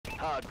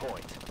hard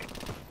point.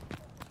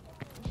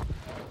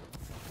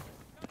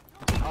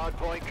 Hard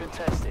point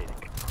contested.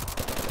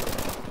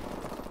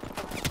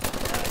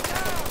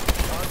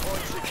 Hard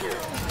point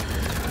secure.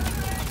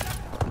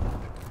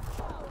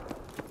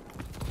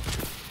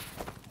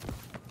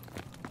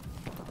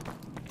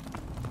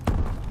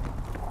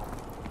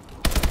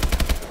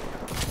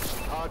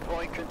 Hard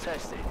point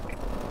contested.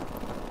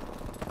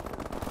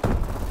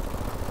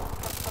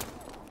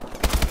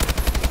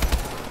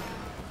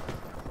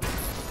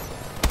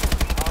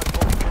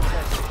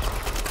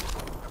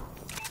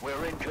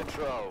 We're in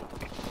control.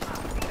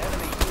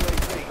 Enemy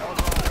UAV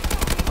online.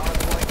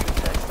 Hardpoint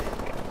contested.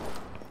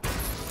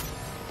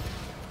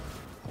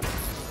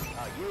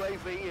 Our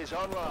UAV is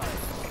online.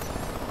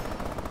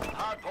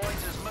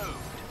 Hardpoint has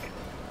moved.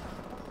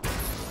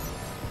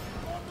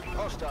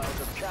 Hostiles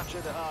have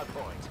captured the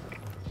hardpoint.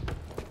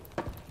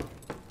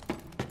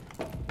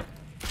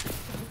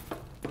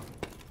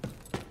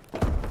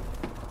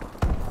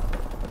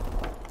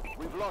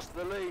 We've lost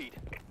the lead.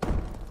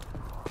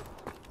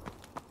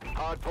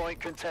 Hardpoint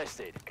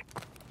contested.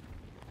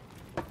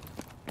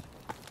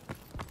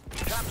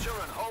 Capture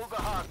and hold the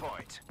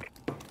hardpoint.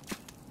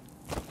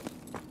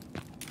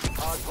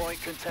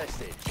 Hardpoint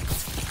contested.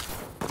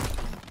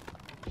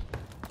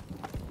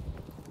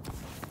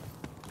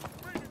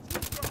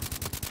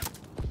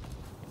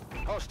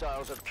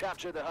 Hostiles have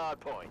captured the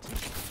hardpoint.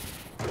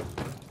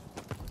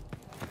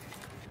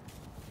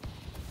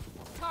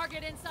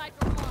 Target inside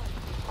for one.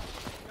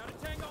 Got a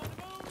tango on the move.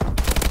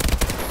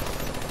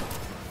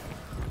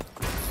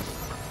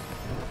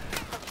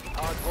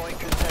 Hardpoint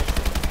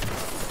contested.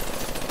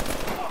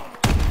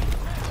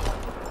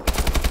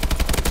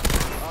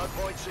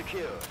 Hardpoint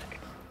secured.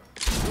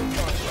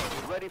 Recon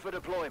drone ready for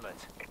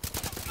deployment.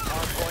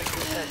 Hardpoint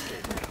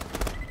contested.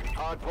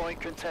 Hardpoint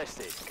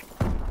contested.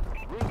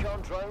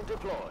 Recon drone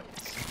deployed.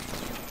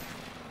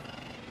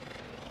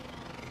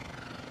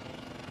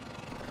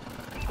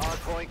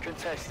 Hardpoint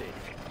contested.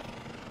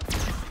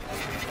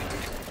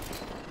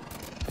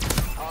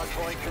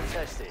 Hardpoint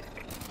contested.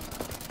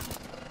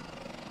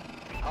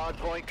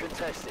 Hardpoint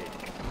contested.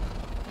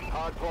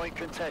 Hardpoint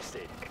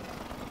contested.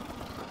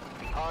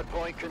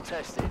 Hardpoint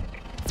contested.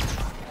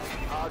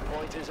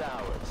 Hardpoint is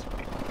ours.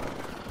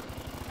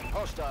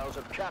 Hostiles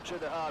have captured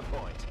the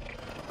hardpoint.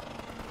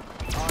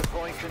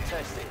 Hardpoint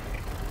contested.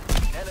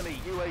 Enemy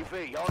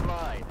UAV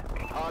online.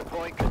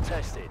 Hardpoint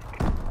contested.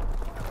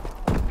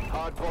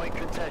 Hardpoint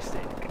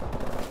contested.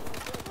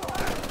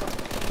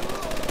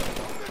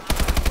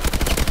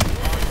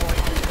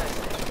 Hardpoint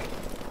contested.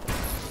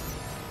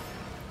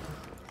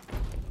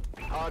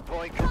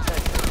 Hardpoint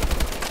contested.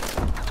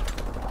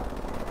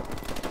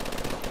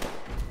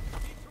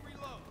 Need to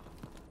reload.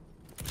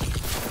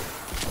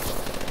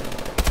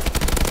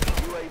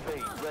 UAV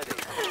ready.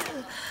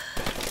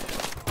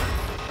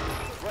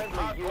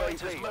 Friendly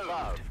UAV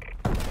above.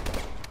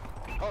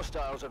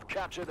 Hostiles have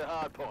captured the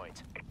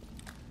hardpoint.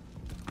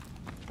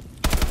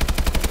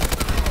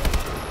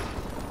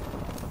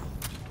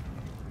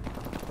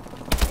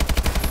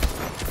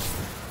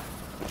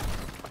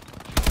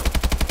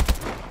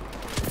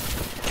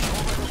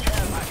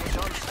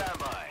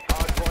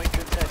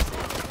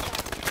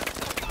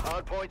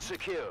 Hardpoint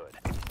secured.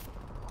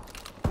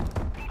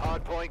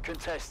 Hardpoint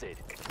contested.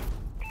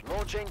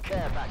 Launching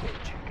care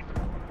package.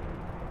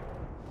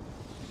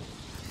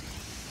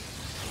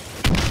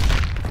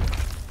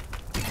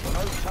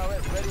 Remote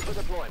turret ready for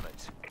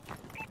deployment.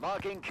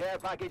 Marking care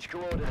package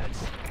coordinates.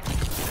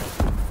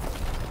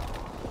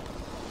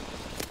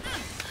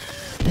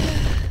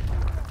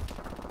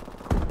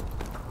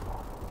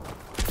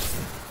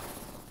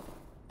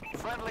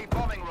 Friendly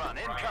bombing run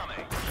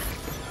incoming.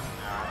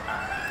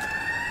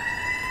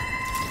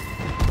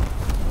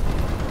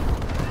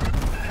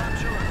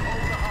 Capture and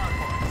hold the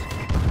hardpoint.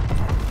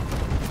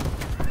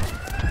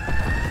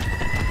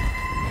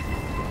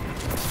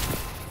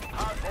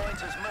 Hardpoint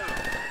has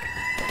moved.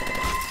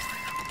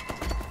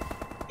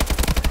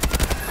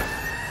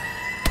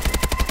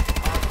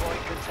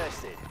 Hardpoint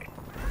contested.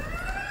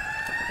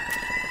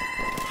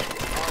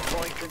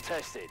 Hardpoint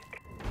contested.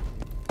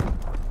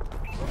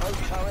 Remote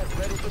turret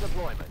ready for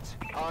deployment.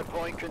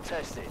 Hardpoint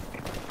contested.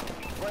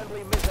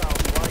 Friendly missile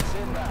flights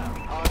inbound.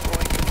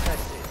 Hardpoint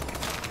contested.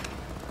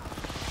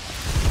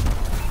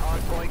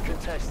 Hardpoint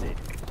contested.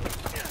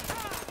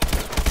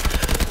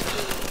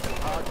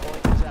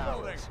 Hardpoint is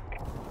ours.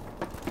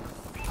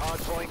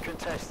 Hardpoint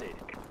contested.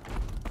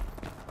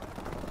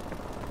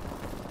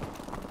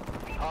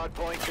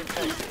 Hardpoint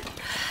contested.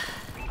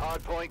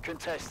 Hardpoint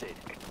contested.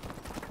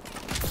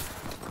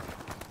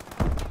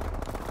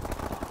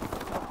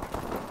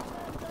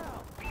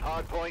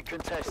 Hardpoint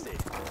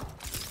contested.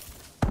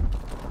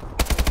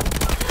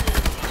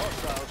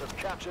 Hostiles have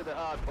captured the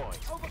hardpoint.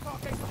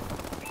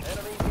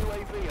 Enemy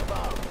UAV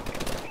above.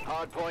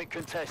 Hardpoint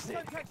contested.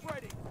 Text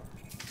ready.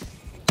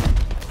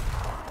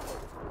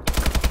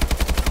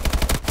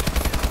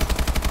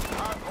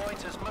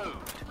 Hardpoint has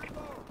moved.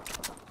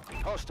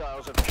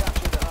 Hostiles have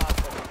captured the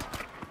hardpoint.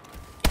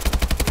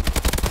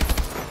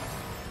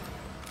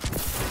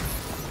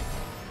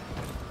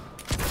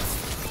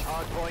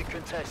 Hardpoint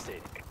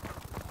contested.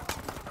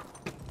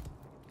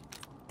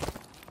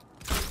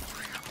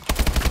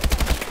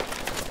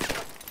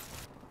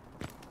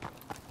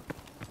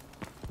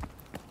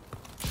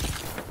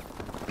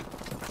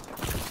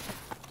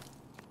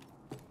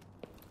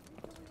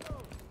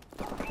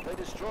 They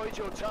destroyed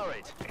your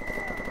turret.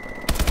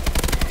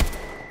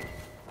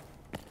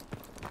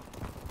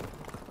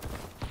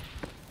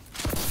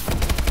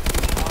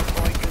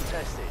 Hardpoint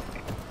contested.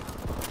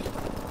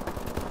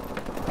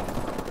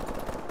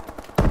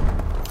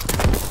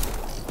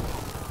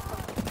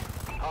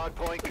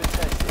 Hardpoint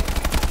contested.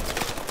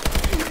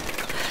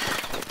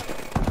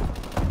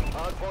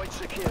 Hardpoint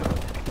secured.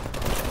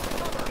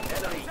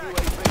 Enemy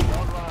UAV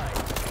online.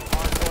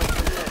 Hardpoint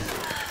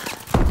contested.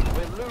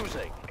 We're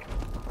losing.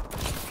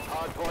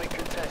 Hardpoint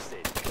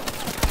contested.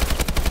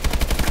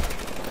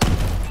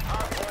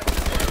 Hardpoint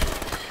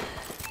contested.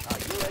 Our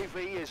UAV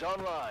is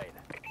online.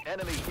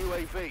 Enemy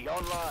UAV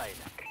online.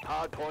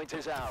 Hardpoint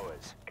is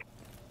ours.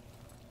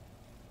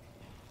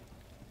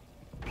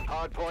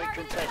 Hardpoint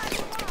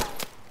contested.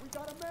 We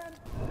got a man.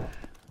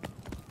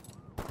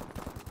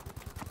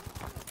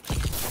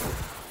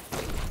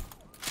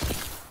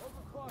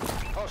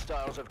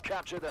 Hostiles have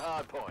captured the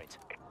hardpoint.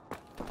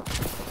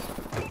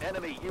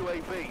 Enemy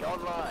UAV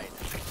online.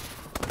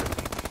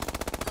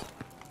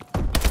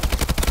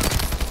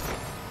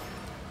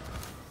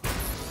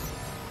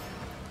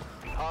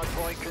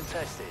 Hardpoint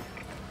contested.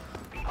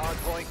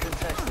 Hardpoint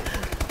contested.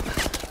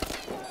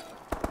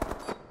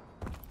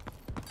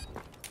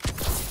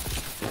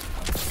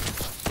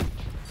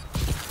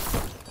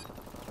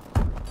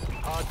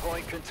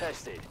 Hardpoint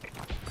contested.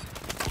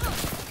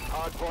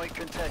 Hardpoint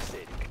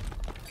contested.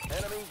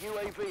 Enemy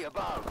UAV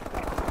above.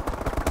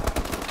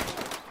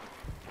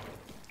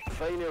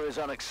 Failure is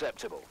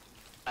unacceptable.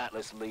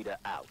 Atlas leader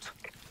out.